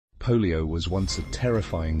Polio was once a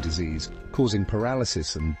terrifying disease, causing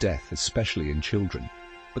paralysis and death, especially in children.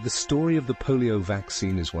 But the story of the polio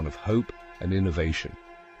vaccine is one of hope and innovation.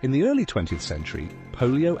 In the early 20th century,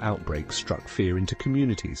 polio outbreaks struck fear into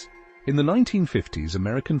communities. In the 1950s,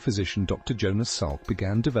 American physician Dr. Jonas Salk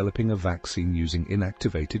began developing a vaccine using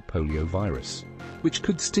inactivated polio virus, which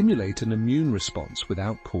could stimulate an immune response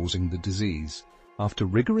without causing the disease. After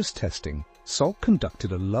rigorous testing, Salk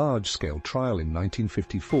conducted a large-scale trial in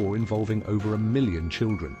 1954 involving over 1 million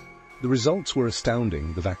children. The results were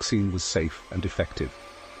astounding. The vaccine was safe and effective.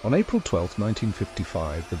 On April 12,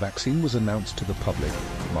 1955, the vaccine was announced to the public,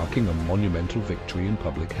 marking a monumental victory in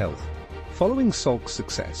public health. Following Salk's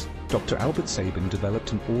success, Dr. Albert Sabin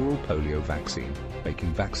developed an oral polio vaccine,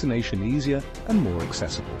 making vaccination easier and more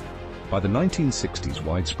accessible. By the 1960s,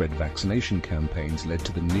 widespread vaccination campaigns led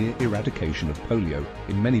to the near eradication of polio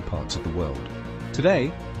in many parts of the world.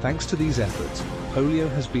 Today, thanks to these efforts, polio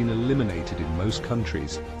has been eliminated in most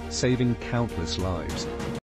countries, saving countless lives.